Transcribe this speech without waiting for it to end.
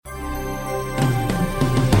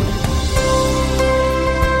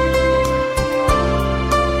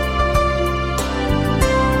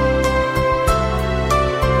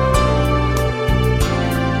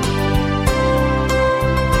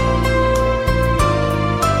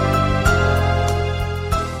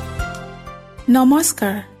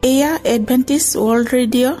নমস্কাৰ, এয়া Adventist world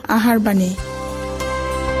radio' আহাৰবাণী।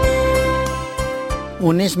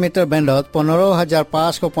 19 metre বেণ্ডত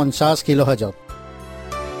 15,550 কিলোহাৰ্টজত।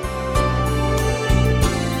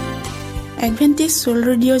 Adventist world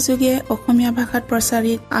radio' যোগে অসমীয়া ভাষাত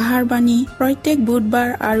প্ৰচাৰিত আহাৰবাণী প্ৰত্যেক বুধবাৰ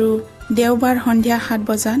আৰু দেওবাৰ সন্ধিয়া 7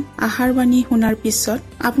 বজাত আহাৰবাণী শুনাৰ পিছত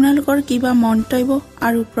আপোনালোকৰ কিবা মন্তব্য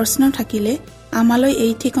আৰু প্ৰশ্ন থাকিলে আমালৈ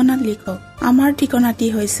এই ঠিকনাত লিখক। আমাৰ ঠিকনাটি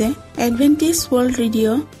হৈছে Adventist world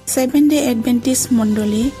radio', 7th Day Adventist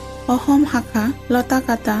মণ্ডলী, অসম শাখা,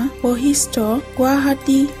 লতাকাটা, বশিষ্ঠ,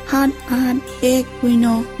 গুৱাহাটী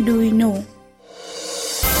 781029।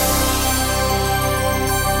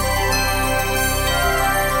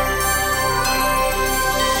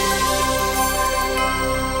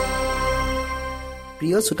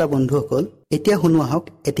 প্ৰিয় শ্ৰোতা বন্ধুসকল, এতিয়া শুনো আহক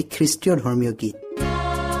এটি খ্ৰীষ্টীয় ধৰ্মীয় গীত।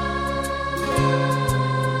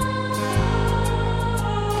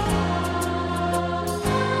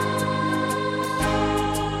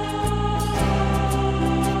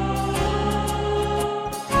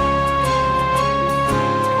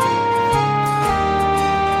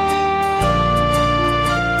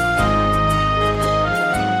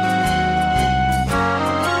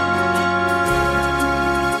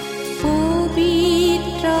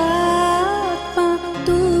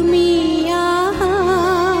 তুমি আহা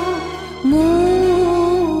মোৰ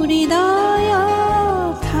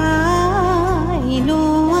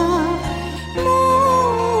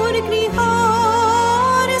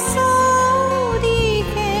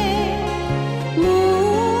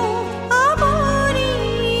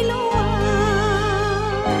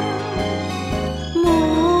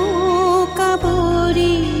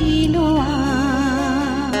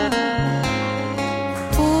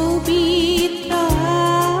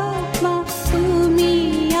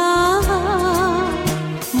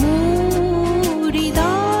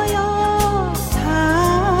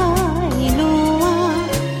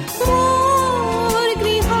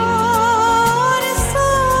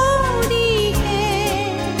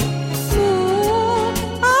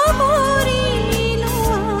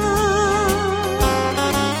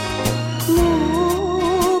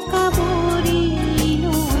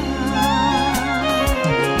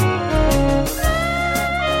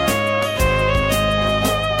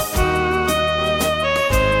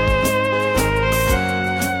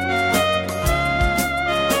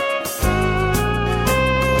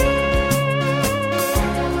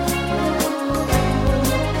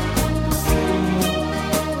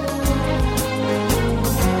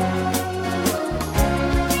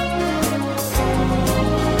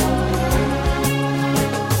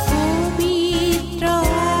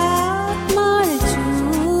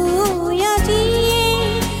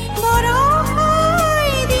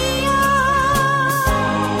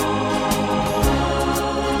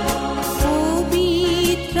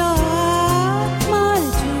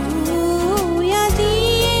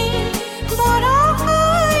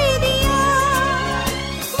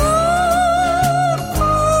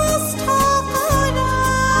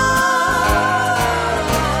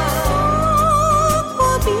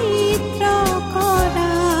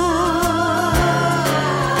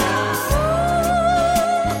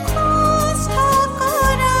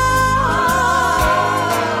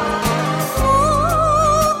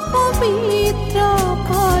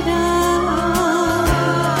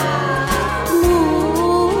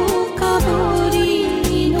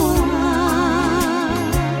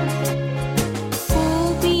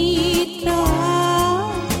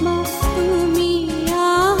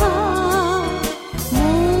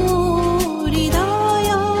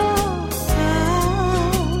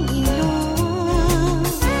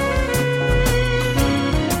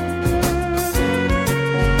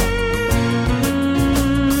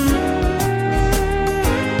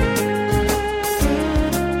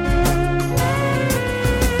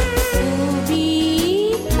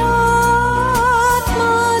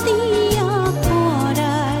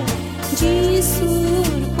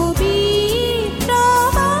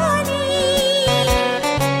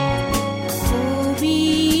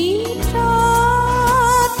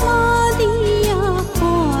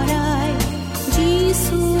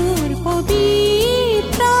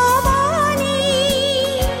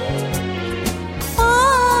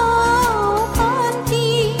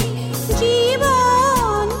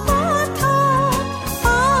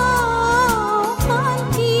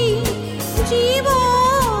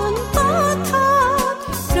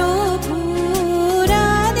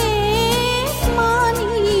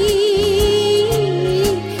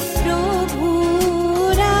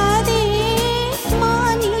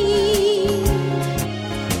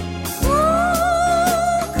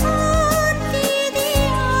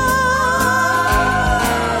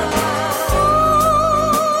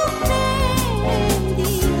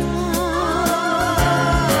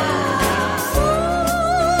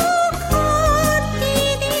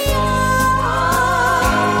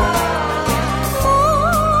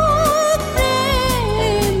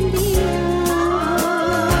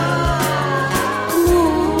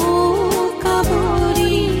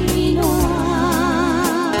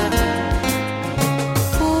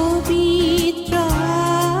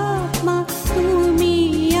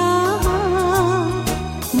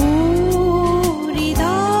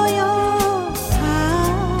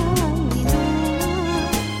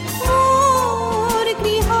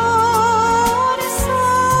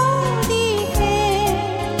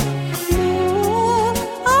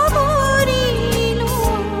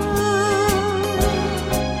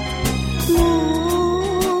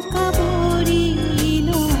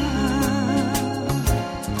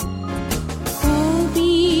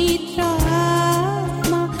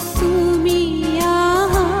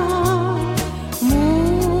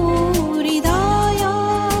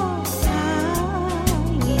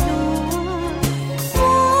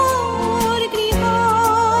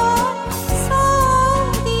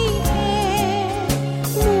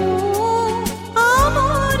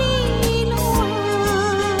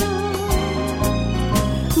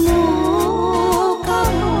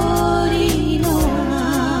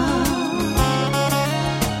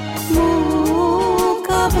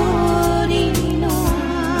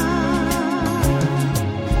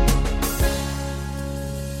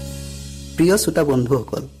প্ৰিয় শ্ৰোতা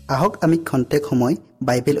বন্ধুসকল, আহক আমি খন্তেক সময়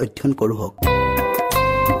বাইবেল অধ্যয়ন কৰোঁ।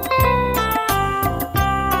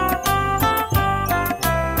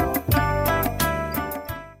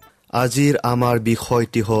 আজিৰ আমাৰ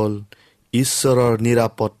বিষয়টি হ'ল ঈশ্বৰৰ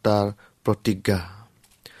নিৰাপত্তাৰ প্ৰতিজ্ঞা।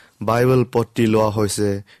 বাইবেল পত্ৰি লোৱা হৈছে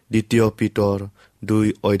 2 পিতৰ 2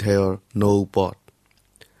 অধ্যায়ৰ 9 পদ।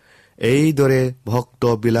 এইদৰে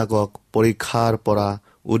ভক্তবিলাকক পৰীক্ষাৰ পৰা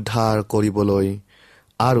উদ্ধাৰ কৰিবলৈ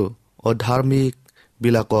আৰু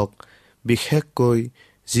অধাৰ্মিকবিলাকক, বিশেষকৈ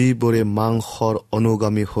যিবোৰে মাংসৰ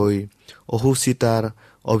অনুগামী হৈ অসুচিতাৰ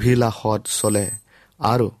অভিলাষত চলে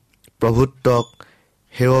আৰু প্ৰভুত্বক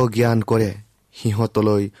হেয় জ্ঞান কৰে,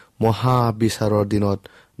 সিহঁতলৈ মহাবিচাৰৰ দিনত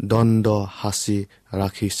দণ্ড সাঁচি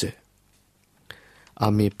ৰাখিছে।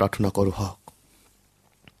 আমি প্ৰাৰ্থনা কৰোঁ হওক।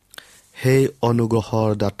 সেই অনুগ্ৰহৰ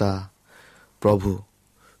দাতা প্ৰভু,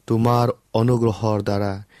 তোমাৰ অনুগ্ৰহৰ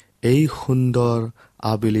দ্বাৰা এই সুন্দৰ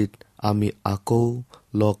আবেলিত আমি আকৌ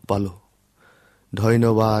লগ পালোঁ।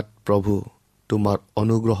 ধন্যবাদ প্ৰভু, তোমাৰ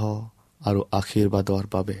অনুগ্ৰহ আৰু আশীৰ্বাদৰ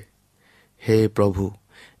বাবে। হে প্ৰভু,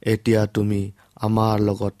 এতিয়া তুমি আমাৰ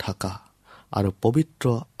লগত থাকা আৰু পবিত্ৰ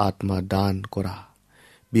আত্মা দান কৰা।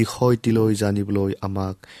 বিষয়টিলৈ জানিবলৈ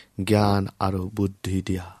আমাক জ্ঞান আৰু বুদ্ধি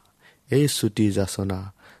দিয়া। এই স্তুতি যাচনা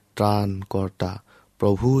ত্ৰাণকৰ্তা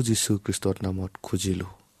প্ৰভু যীশুখ্ৰীষ্টৰ নামত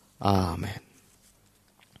খুজিলোঁ, আমেন।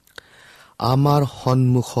 আমাৰ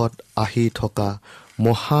সন্মুখত আহি থকা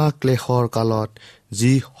মহাক্লেশৰ কালত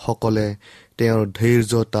যিসকলে তেওঁৰ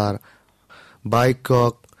ধৈৰ্যতাৰ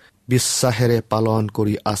বাক্যক বিশ্বাসেৰে পালন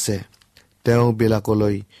কৰি আছে,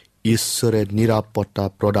 তেওঁবিলাকলৈ ঈশ্বৰে নিৰাপত্তা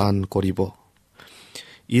প্ৰদান কৰিব।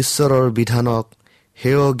 ঈশ্বৰৰ বিধানক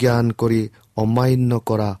হেয় জ্ঞান কৰি অমান্য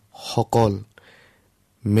কৰা সকল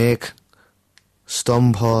মেঘ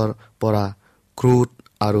স্তম্ভৰ পৰা ক্ৰোধ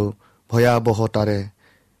আৰু ভয়াৱহতাৰে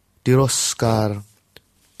তিৰস্কাৰ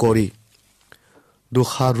কৰি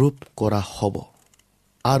দোষাৰোপ কৰা হ'ব।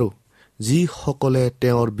 আৰু যিসকলে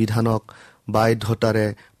তেওঁৰ বিধানক বাধ্যতাৰে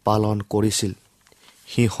পালন কৰিছিল,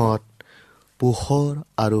 সিহঁত পোহৰ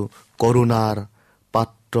আৰু কৰুণাৰ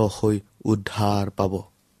পাত্ৰ হৈ উদ্ধাৰ পাব।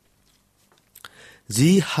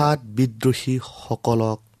 যি হাত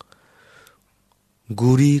বিদ্ৰোহীসকলক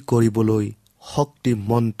গুৰি কৰিবলৈ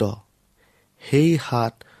শক্তিমন্ত, সেই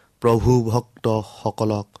হাত প্ৰভু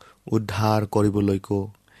ভক্তসকলক উদ্ধাৰ কৰিবলৈকো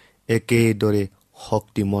একেদৰে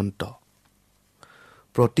শক্তিমন্ত।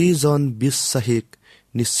 প্ৰতিজন বিশ্বাসীক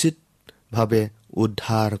নিশ্চিতভাৱে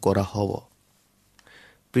উদ্ধাৰ কৰা হ'ব।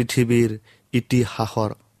 পৃথিৱীৰ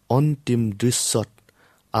ইতিহাসৰ অন্তিম দৃশ্যত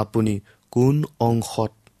আপুনি কোন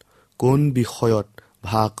অংশত, কোন বিষয়ত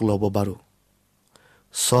ভাগ ল'ব বাৰু?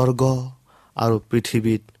 স্বৰ্গ আৰু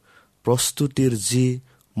পৃথিৱীত প্ৰস্তুতিৰ যি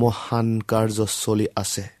মহান কাৰ্য চলি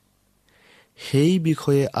আছে, সেই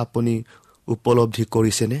বিষয়ে আপুনি উপলব্ধি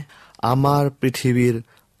কৰিছেনে? আমাৰ পৃথিৱীৰ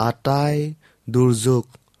আটাই দুৰ্যোগ,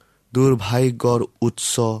 দুৰ্ভাগ্যৰ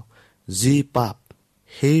উৎস যি পাপ,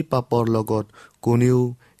 সেই পাপৰ লগত কোনেও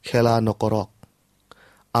খেলা নকৰক।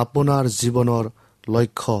 আপোনাৰ জীৱনৰ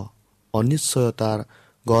লক্ষ্য অনিশ্চয়তাৰ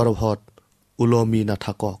গৰ্ভত ওলমি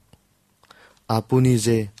নাথাকক। আপুনি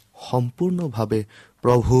যে সম্পূৰ্ণভাৱে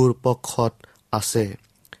প্ৰভুৰ পক্ষত আছে,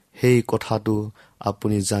 সেই কথাটো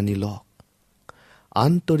আপুনি জানি লওক।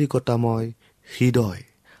 আন্তৰিকতাময় হৃদয়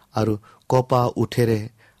আৰু কপা উঠেৰে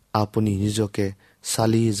আপুনি নিজকে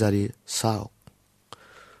চালি জাৰি চাওক।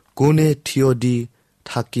 কোনে থিয় দি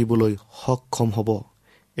থাকিবলৈ সক্ষম হ'ব,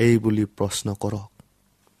 এই বুলি প্ৰশ্ন কৰক।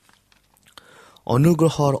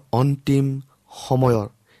 অনুগ্ৰহৰ অন্তিম সময়ৰ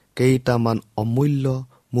কেইটামান অমূল্য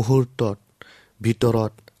মুহূৰ্তৰ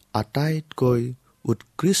ভিতৰত আটাইতকৈ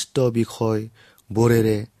উৎকৃষ্ট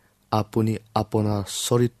বিষয়বোৰেৰে আপুনি আপোনাৰ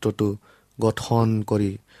চৰিত্ৰটো গঠন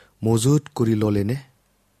কৰি মজুত কৰি ল'লেনে?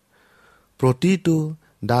 প্ৰতিটো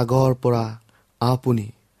দাগৰ পৰা আপুনি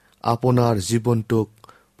আপোনাৰ জীৱনটোক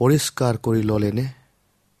পৰিষ্কাৰ কৰি ল'লেনে?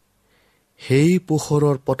 সেই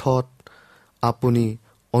পোহৰৰ পথত আপুনি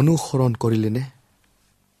অনুসৰণ কৰিলেনে?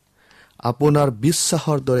 আপোনাৰ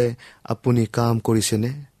বিশ্বাসৰ দৰে আপুনি কাম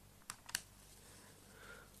কৰিছেনে?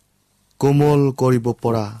 কোমল কৰিব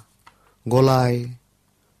পৰা, গলাই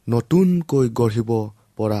নতুনকৈ গঢ়িব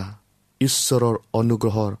পৰা ঈশ্বৰৰ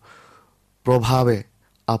অনুগ্ৰহৰ প্ৰভাৱে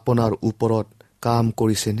আপোনাৰ ওপৰত কাম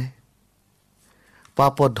কৰিছেনে?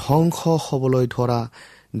 পাপত ধ্বংস হ'বলৈ ধৰা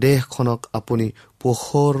দেশখনক আপুনি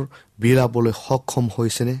পোহৰ বিলাবলৈ সক্ষম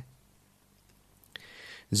হৈছেনে?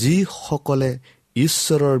 যিসকলে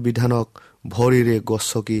ঈশ্বৰৰ বিধানক ভৰিৰে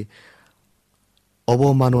গছকি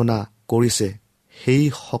অৱমাননা কৰিছে, সেই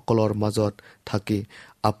সকলৰ মাজত থাকি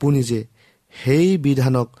আপুনি যে সেই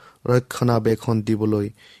বিধানক ৰক্ষণাবেক্ষণ দিবলৈ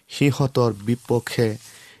সিহঁতৰ বিপক্ষে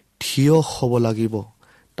থিয় হ'ব লাগিব,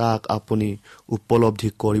 তাক আপুনি উপলব্ধি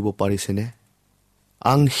কৰিব পাৰিছেনে?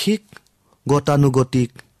 আংশিক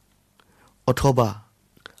গতানুগতিক অথবা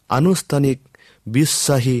আনুষ্ঠানিক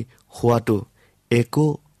বিশ্বাসী হোৱাটো একো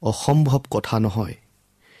অসম্ভৱ কথা নহয়,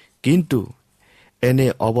 কিন্তু এনে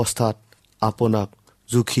অৱস্থাত আপোনাক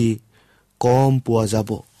জুখি কম পোৱা যাব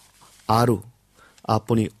আৰু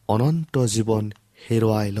আপুনি অনন্ত জীৱন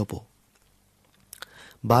হেৰুৱাই ল'ব।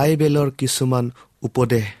 বাইবেলৰ কিছুমান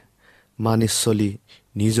উপদেশ মানি চলি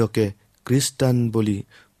নিজকে খ্ৰীষ্টান বুলি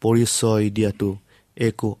পৰিচয় দিয়াটো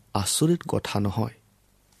একো আচৰিত কথা নহয়,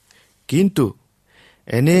 কিন্তু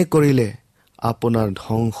এনে কৰিলে আপোনাৰ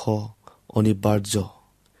ধ্বংস অনিবাৰ্য,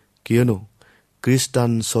 কিয়নো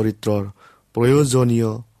খ্ৰীষ্টান চৰিত্ৰৰ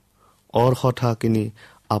প্ৰয়োজনীয় অৰ্হতাখিনি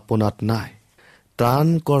আপোনাত নাই।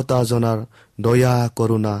 ত্ৰাণকৰ্তাজনাৰ দয়া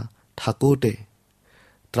কৰোণা থাকোঁতে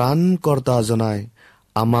ত্ৰাণকৰ্তাজনাই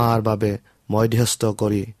আমাৰ বাবে মধ্যস্থ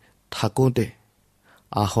কৰি থাকোঁতে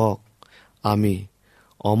আহক আমি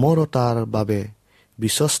অমৰতাৰ বাবে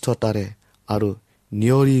বিশ্বস্ততাৰে আৰু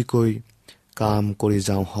নিয়ৰিকৈ কাম কৰি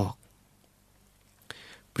যাওঁ হওক।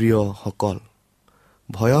 প্ৰিয়সকল,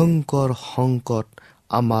 ভয়ংকৰ সংকট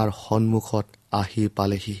আমাৰ সন্মুখত আহি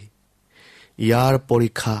পালেহি। ইয়াৰ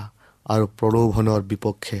পৰীক্ষা আৰু প্ৰলোভনৰ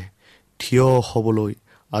বিপক্ষে থিয় হ'বলৈ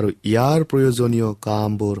আৰু ইয়াৰ প্ৰয়োজনীয়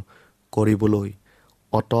কামবোৰ কৰিবলৈ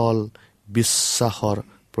অটল বিশ্বাসৰ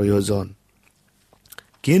প্ৰয়োজন।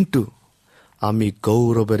 কিন্তু আমি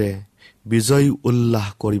গৌৰৱেৰে বিজয় উল্লাস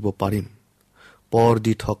কৰিব পাৰিম। পৰ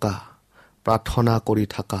দি থকা, প্ৰাৰ্থনা কৰি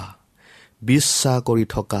থকা, বিশ্বাস কৰি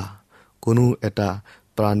থকা কোনো এটা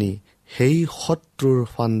প্ৰাণী সেই শত্ৰুৰ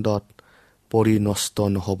ফান্দত পৰি নষ্ট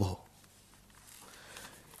নহ'ব।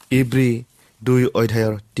 ইব্ৰী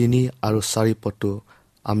 2:3 আৰু 4 পদটো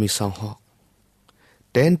আমি চাওঁ হওক।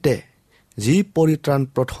 তেন্তে যি পৰিত্ৰাণ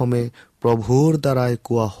প্ৰথমে প্ৰভুৰ দ্বাৰাই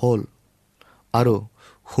কোৱা হ'ল আৰু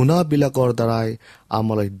শুনাবিলাকৰ দ্বাৰাই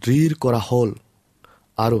আমালৈ দৃঢ় কৰা হ'ল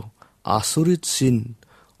আৰু আচৰিত চিন,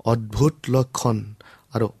 অদ্ভুত লক্ষণ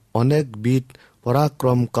আৰু অনেকবিধ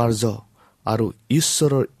পৰাক্ৰম কাৰ্য আৰু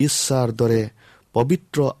ঈশ্বৰৰ ইচ্ছাৰ দৰে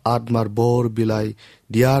পবিত্ৰ আত্মাৰ বৰ বিলাই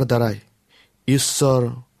দিয়াৰ দ্বাৰাই ঈশ্বৰ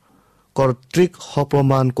কৰ্তৃক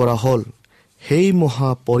সপ্ৰমাণ কৰা হ'ল, সেই মহা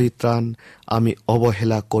পৰিত্ৰাণ আমি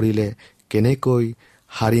অৱহেলা কৰিলে কেনেকৈ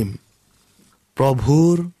হাৰিম?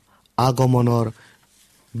 প্ৰভুৰ আগমনৰ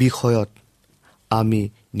বিষয়ত আমি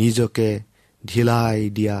নিজকে ঢিলাই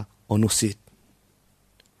দিয়া অনুচিত।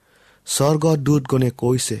 স্বৰ্গদূতগণে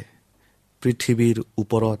কৈছে, পৃথিৱীৰ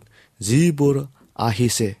ওপৰত যিবোৰ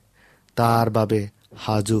আহিছে তাৰ বাবে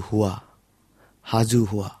সাজু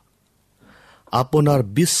হোৱা। আপোনাৰ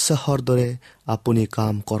বিশ্বাসৰ দৰে আপুনি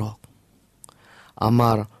কাম কৰক।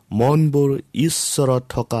 আমাৰ মনবোৰ ঈশ্বৰত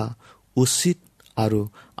থকা উচিত আৰু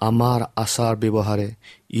আমাৰ আচাৰ ব্যৱহাৰে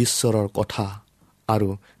ঈশ্বৰৰ কথা আৰু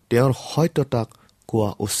তেওঁৰ সত্যতাক কোৱা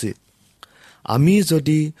উচিত। আমি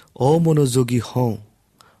যদি অমনোযোগী হওঁ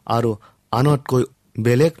আৰু আনতকৈ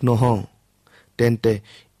বেলেগ নহওঁ, তেন্তে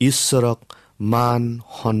ঈশ্বৰক মান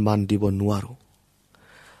সন্মান দিব নোৱাৰোঁ।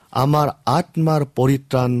 আমাৰ আত্মাৰ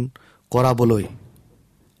পৰিত্ৰাণ কৰাবলৈ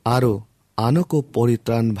আৰু আনকো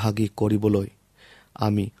পৰিত্ৰাণ ভাগী কৰিবলৈ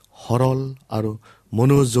আমি সৰল আৰু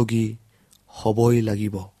মনোযোগী হ'বই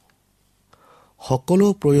লাগিব। সকলো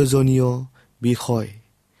প্ৰয়োজনীয় বিষয়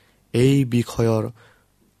এই বিষয়ৰ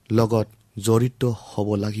লগত জড়িত হ'ব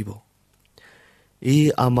লাগিব। ই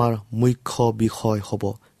আমাৰ মুখ্য বিষয় হ'ব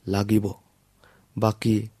লাগিব।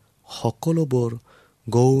 বাকী সকলোবোৰ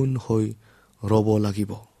গৌণ হৈ ৰ'ব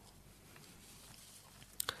লাগিব।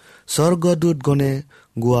 স্বৰ্গদূতগণে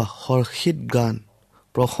গোৱা হৰ্ষিত গান,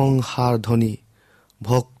 প্ৰশংসাৰ ধ্বনি,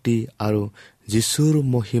 ভক্তি আৰু যীশুৰ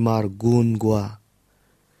মহিমাৰ গুণ গোৱা,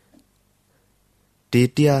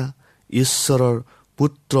 তেতিয়া ঈশ্বৰৰ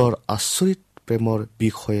পুত্ৰৰ আচৰিত প্ৰেমৰ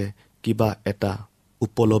বিষয়ে কিবা এটা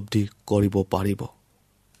উপলব্ধি কৰিব পাৰিব।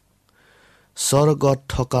 স্বৰ্গত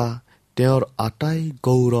থকা তেওঁৰ আটাই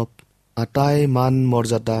গৌৰৱ, আটাই মান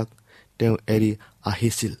মৰ্যাদাক তেওঁ এৰি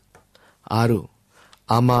আহিছিল আৰু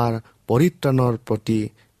আমাৰ পৰিত্ৰাণৰ প্ৰতি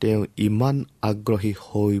তেওঁ ইমান আগ্ৰহী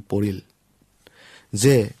হৈ পৰিল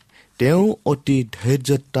যে তেওঁ অতি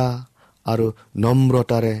ধৈৰ্যতা আৰু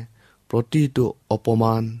নম্ৰতাৰে প্ৰতিটো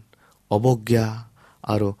অপমান, অৱজ্ঞা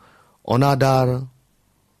আৰু অনাদাৰ,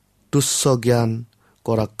 তুচ্ছ জ্ঞান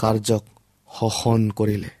কৰা কাৰ্যক সহন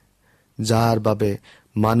কৰিলে, যাৰ বাবে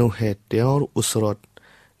মানুহে তেওঁৰ ওচৰত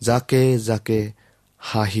জাকে জাকে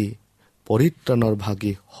হাঁহি পৰিত্ৰাণৰ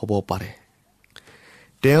ভাগী হ'ব পাৰে।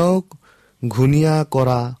 তেওঁক ঘূণীয়া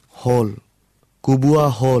কৰা হ'ল, কোবোৱা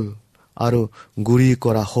হ'ল আৰু গুৰি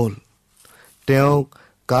কৰা হ'ল। তেওঁক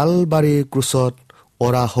কালবাৰীৰ ক্ৰুচত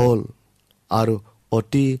অৰা হ'ল আৰু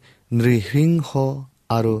অতি নৃশংস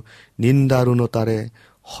আৰু নিন্দাৰুণতাৰে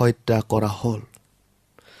হত্যা কৰা হ'ল,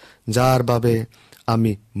 যাৰ বাবে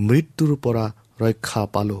আমি মৃত্যুৰ পৰা ৰক্ষা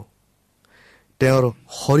পালোঁ। তেওঁৰ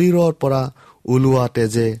শৰীৰৰ পৰা ওলোৱা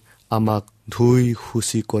তেজে আমাক ধুই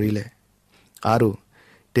শুচি কৰিলে আৰু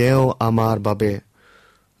তেওঁ আমাৰ বাবে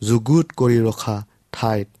যুগুত কৰি ৰখা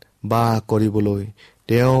ঠাইত বাস কৰিবলৈ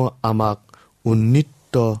তেওঁ আমাক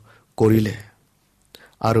উন্নীত কৰিলে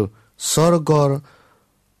আৰু স্বৰ্গৰ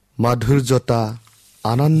মাধুৰ্যতা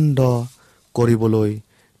আনন্দ কৰিবলৈ,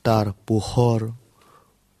 তাৰ পোহৰ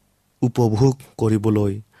উপভোগ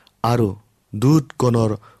কৰিবলৈ আৰু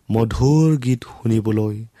দূতগণৰ মধুৰ গীত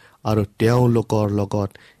শুনিবলৈ আৰু তেওঁলোকৰ লগত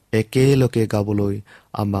একেলগে গাবলৈ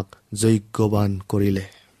আমাক যোগ্যৱান কৰিলে।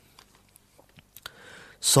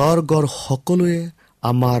 স্বৰ্গৰ সকলোৱে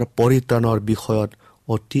আমাৰ পৰিত্ৰাণৰ বিষয়ত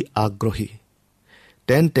অতি আগ্ৰহী।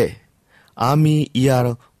 তেন্তে আমি ইয়াৰ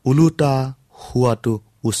ওলোটা হোৱাটো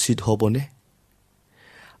উচিত হ'বনে?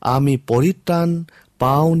 আমি পৰিত্ৰাণ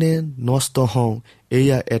পাওঁ নে নষ্ট হওঁ,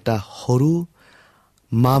 এয়া এটা সৰু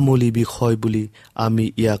মামুলি বিষয় বুলি আমি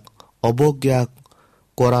ইয়াক অৱজ্ঞা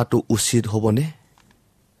কৰাটো উচিত হ'বনে?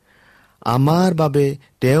 আমাৰ বাবে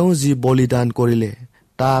তেওঁ যি বলিদান কৰিলে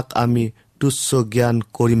তাক আমি তুচ্ছ জ্ঞান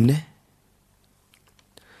কৰিমনে?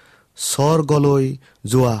 স্বৰ্গলৈ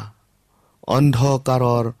যোৱা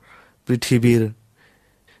অন্ধকাৰৰ পৃথিৱীৰ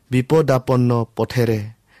বিপদাপন্ন পথেৰে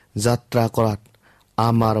যাত্ৰা কৰাত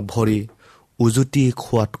আমাৰ ভৰি উজুতি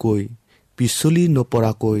খোৱাতকৈ পিছলি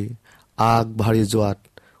নপৰাকৈ আগবাঢ়ি যোৱাত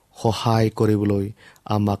সহায় কৰিবলৈ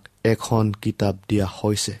আমাক এখন কিতাপ দিয়া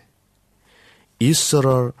হৈছে।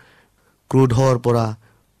 ঈশ্বৰৰ ক্ৰোধৰ পৰা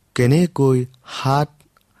কেনেকৈ হাত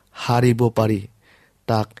সাৰিব পাৰি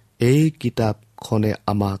তাক এই কিতাপখনে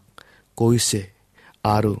আমাক কৈছে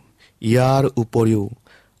আৰু ইয়াৰ উপৰিও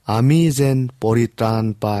আমি যেন পৰিত্ৰাণ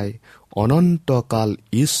পাই অনন্তকাল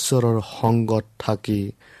ঈশ্বৰৰ সংগত থাকি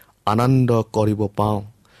আনন্দ কৰিব পাওঁ,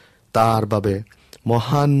 তাৰ বাবে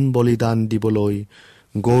মহান বলিদান দিবলৈ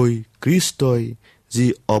গৈ খ্ৰীষ্টই যি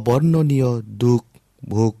অবৰ্ণনীয় দুখ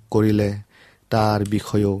ভোগ কৰিলে তাৰ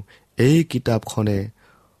বিষয়েও এই কিতাপখনে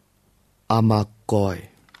আমাক কয়।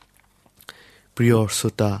 প্ৰিয়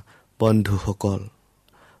শ্ৰোতা বন্ধুসকল,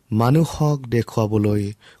 মানুহক দেখুৱাবলৈ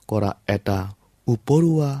কৰা এটা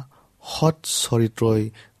উপৰুৱা সৎ চৰিত্ৰই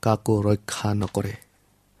কাকো ৰক্ষা নকৰে।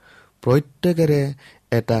 প্ৰত্যেকৰে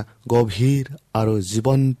এটা গভীৰ আৰু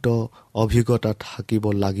জীৱন্ত অভিজ্ঞতা থাকিব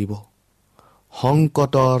লাগিব।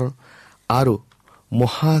 সংকটৰ আৰু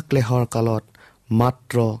মহাক্লেশৰ কালত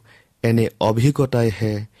মাত্ৰ এনে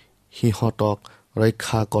অভিজ্ঞতাইহে সিহঁতক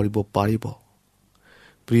ৰক্ষা কৰিব পাৰিব।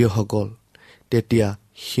 প্ৰিয়সকল, তেতিয়া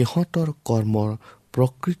সিহঁতৰ কৰ্মৰ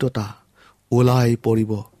প্ৰকৃততা ওলাই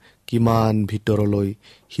পৰিব। কিমান ভিতৰলৈ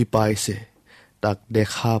শিপাইছে তাক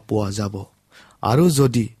দেখা পোৱা যাব। আৰু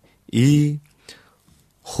যদি ই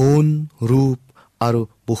সোণ, ৰূপ আৰু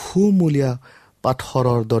বহুমূলীয়া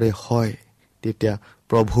পাথৰৰ দৰে হয়, তেতিয়া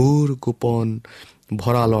প্ৰভুৰ গোপন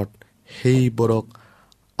ভঁৰালত সেইবোৰক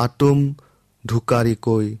আটোম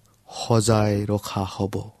ঢুকাৰিকৈ সজাই ৰখা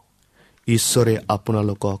হ'ব। ঈশ্বৰে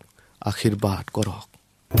আপোনালোকক আশীৰ্বাদ কৰক।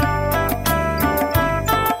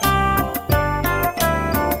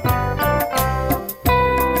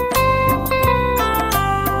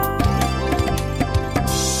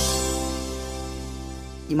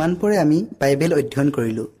 ইমানপৰে আমি বাইবেল অধ্যয়ন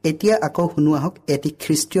কৰিলো। এতিয়া আকৌ শুনো আহক এটি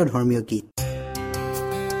খ্ৰীষ্টীয় ধৰ্মীয় গীত।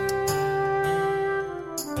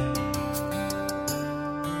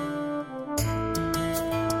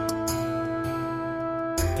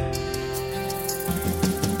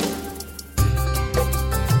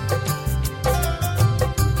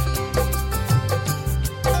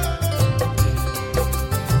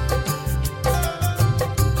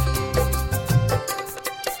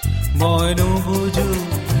 মই নুবুজো,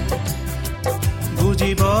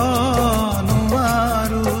 বুজিব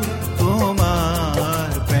নোৱাৰো তোমাৰ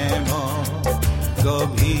প্ৰেম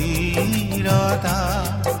গভীৰতা।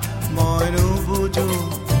 মই নুবুজো,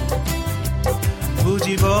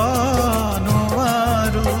 বুজিব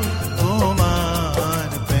নোৱাৰো তোমাৰ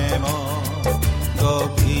প্ৰেম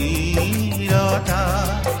গভীৰতা।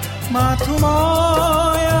 মাথো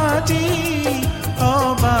মই আজি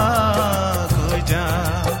অবাক হৈ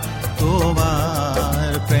যাওঁ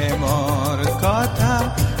তোমাৰ প্ৰেমৰ কথা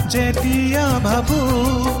যেতিয়া ভাবো।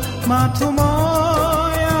 মাথো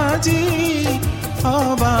মই আজি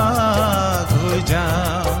অবাক হৈ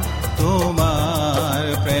যাওঁ তোমাৰ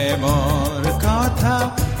প্ৰেমৰ কথা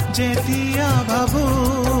যেতিয়া ভাবো।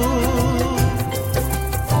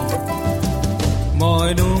 মই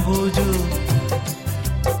নুবুজো,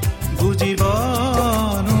 বুজিব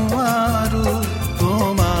নোৱাৰো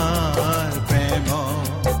তোমাৰ প্ৰেম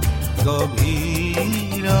গভীৰ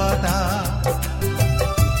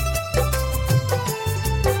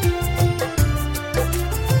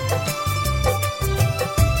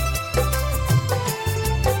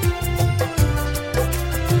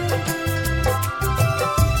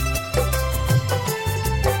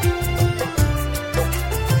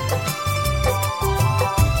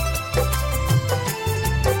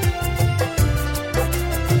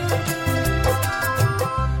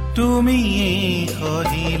তুমি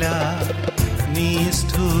সহিলা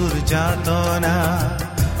নিষ্ঠুৰ যাতনা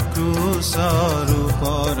ক্ৰুচৰ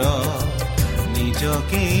ওপৰত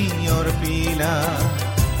নিজকে অৰ্পিলা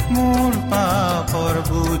মোৰ পাপৰ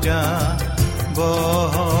বোজা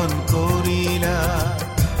বহন কৰিলা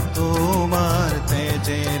তোমাৰ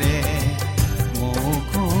তেজেৰে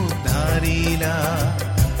মোক উদ্ধাৰিলা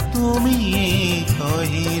তুমি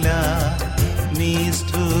সহিলা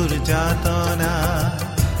নিষ্ঠুৰ যাতনা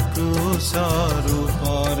ক্ৰুচৰ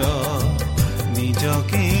ওপৰত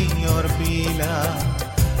নিজকে অৰ্পিলা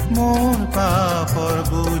মোৰ পাপৰ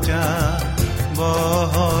বোজা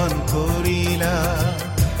বহন কৰিলা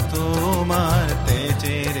তোমাৰ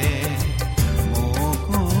তেজেৰে মোক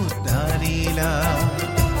উদ্ধাৰিলা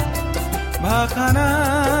ভাষা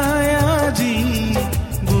নাই আজি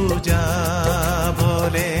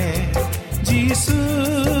বুজাবলে যিছু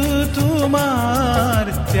তোমাৰ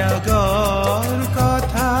ত্যাগৰ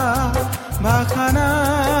কথা ভাষা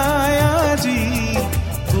নাই আজি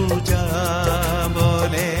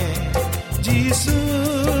বুজাবলে যিছু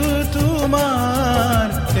তোমাৰ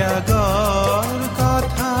ত্যাগৰ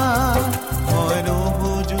কথা মই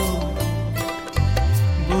নুবুজো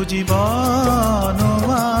বুজিব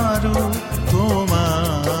নোৱাৰো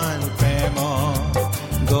তোমাৰ প্ৰেম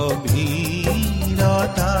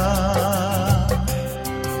গভীৰতা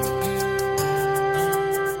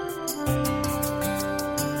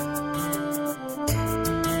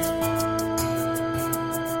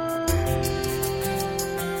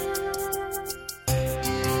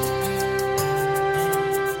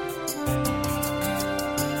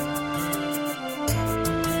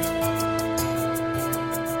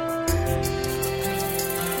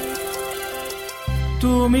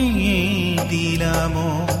তুমি দিলা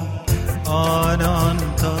মোক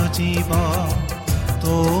অনন্ত জীবন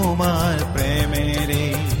তোমাৰ প্ৰেমেৰে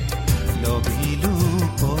লভিলো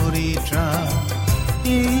পৰিত্ৰাণ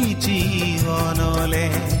এই জীৱনলে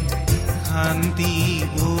শান্তি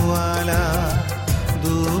বোৱালা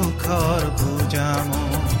দুখৰ বোজা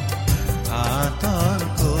মোক আঁতৰ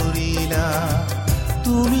কৰিলা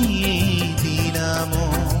তুমি দিলা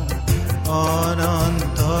মোক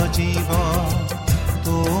অনন্ত জীবন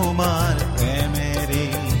তোমাৰ প্ৰেমেৰে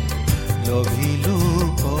লভিলো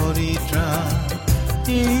পৰিত্ৰাণ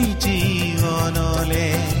এই জীৱনলে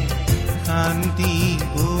শান্তি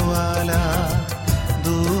বোৱালা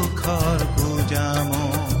দুখৰ বোজা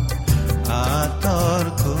মোক আঁতৰ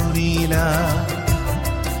কৰিলা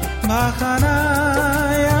ভাষা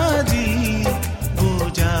নাই আজি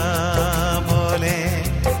বুজাবলে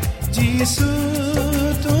যিছু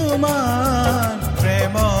তোমাৰ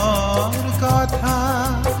প্ৰেমৰ কথা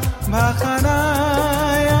ভাষা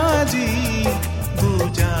নাই আজি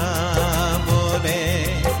বুজাবলে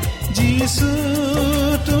যিছু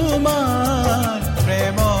তোমাৰ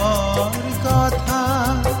প্ৰেমৰ কথা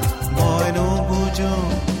মই নুবুজো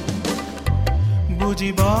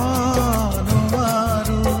বুজিব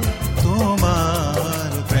নোৱাৰো তোমাৰ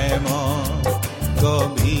প্ৰেমৰ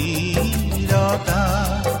গভীৰতা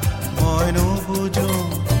মই নুবুজো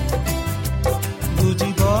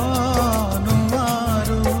বুজিব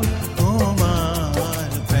নোৱাৰো তোমাৰ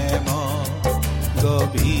প্ৰেমৰ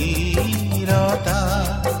গভীৰতা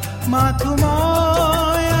মাথো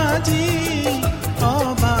মই আজি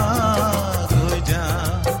অবাক হৈ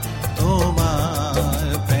যাওঁ তোমাৰ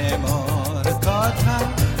প্ৰেমৰ কথা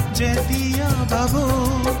যেতিয়া ভাবো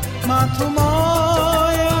মাথো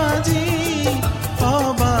মই আজি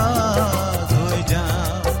অবাক হৈ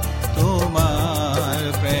যাওঁ তোমাৰ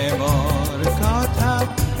প্ৰেমৰ কথা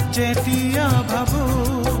যেতিয়া ভাবো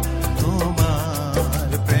তোমাৰ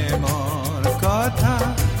প্ৰেমৰ কথা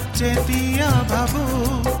যেতিয়া ভাবো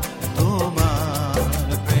তোমাৰ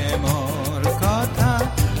প্ৰেমৰ কথা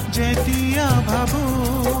যেতিয়া ভাবো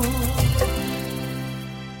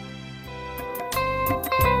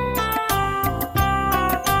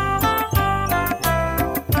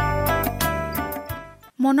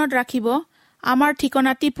মনত ৰাখিব আমাৰ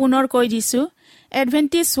ঠিকনাটি পুনৰ কৈ দিছো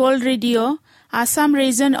Adventist World Radio' Assam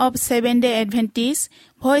Region of Seven Day Adventist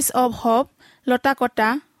Voice of Hope Latakata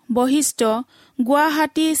বৈশিষ্ট্য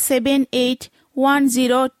গুৱাহাটী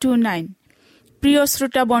 781029 প্ৰিয়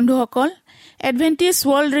শ্ৰোতা বন্ধুসকল এডভেন্টিছ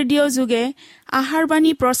ৱৰ্ল্ড ৰেডিঅ' যোগে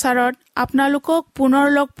আহাৰবাণী প্ৰচাৰত আপোনালোকক পুনৰ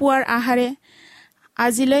লগ পোৱাৰ আশাৰে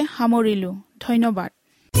আজিলৈ সামৰিলো ধন্যবাদ।